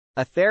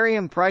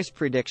Ethereum price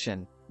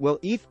prediction. Will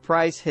ETH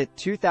price hit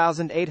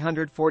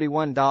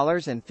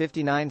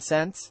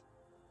 $2,841.59?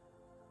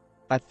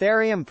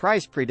 Ethereum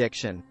price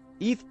prediction.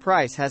 ETH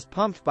price has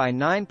pumped by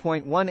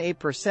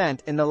 9.18%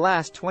 in the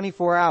last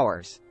 24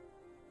 hours.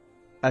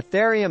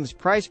 Ethereum's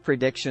price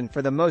prediction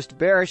for the most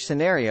bearish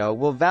scenario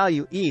will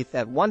value ETH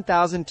at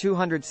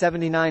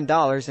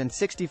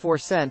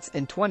 $1,279.64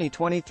 in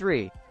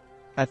 2023.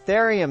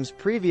 Ethereum's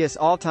previous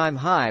all-time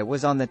high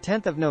was on the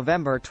 10th of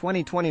November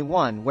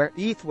 2021, where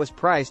ETH was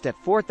priced at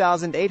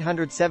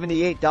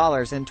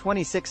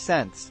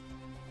 $4,878.26.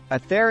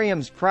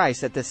 Ethereum's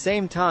price at the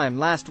same time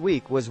last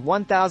week was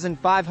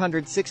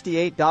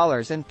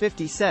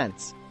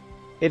 $1,568.50.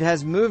 It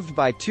has moved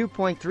by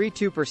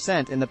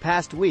 2.32% in the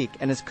past week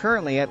and is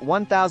currently at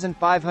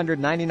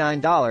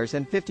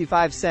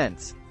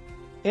 $1,599.55.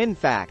 In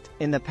fact,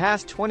 in the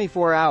past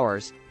 24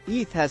 hours,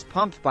 ETH has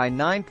pumped by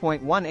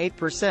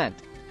 9.18%.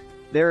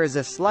 There is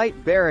a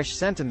slight bearish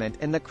sentiment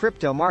in the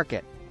crypto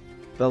market.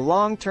 The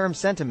long-term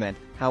sentiment,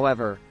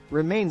 however,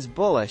 remains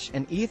bullish,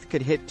 and ETH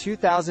could hit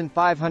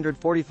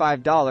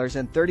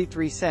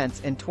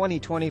 $2,545.33 in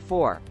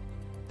 2024.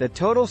 The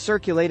total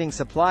circulating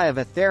supply of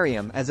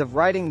Ethereum as of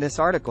writing this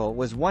article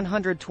was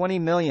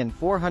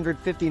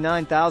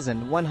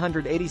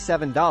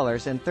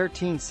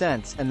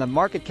 $120,459,187.13, and the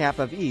market cap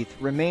of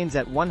ETH remains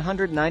at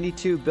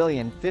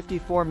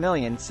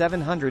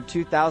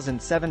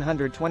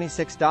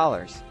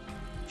 $192,054,702,726.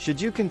 Should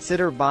you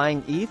consider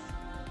buying ETH?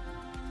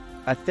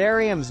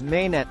 Ethereum's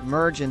mainnet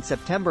merge in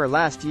September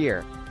last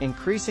year,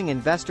 increasing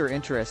investor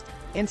interest,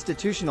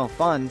 institutional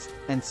funds,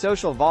 and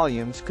social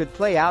volumes could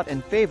play out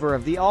in favor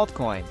of the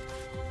altcoin.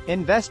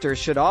 Investors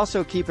should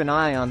also keep an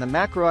eye on the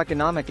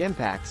macroeconomic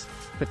impacts,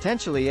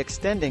 potentially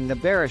extending the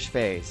bearish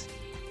phase.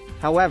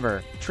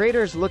 However,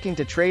 traders looking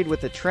to trade with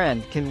the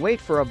trend can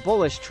wait for a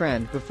bullish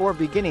trend before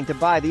beginning to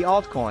buy the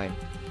altcoin.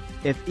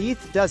 If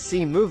ETH does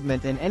see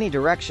movement in any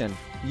direction,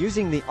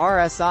 using the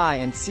RSI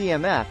and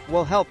CMF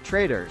will help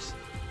traders.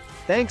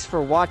 Thanks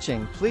for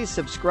watching. Please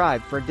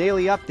subscribe for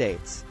daily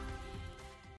updates.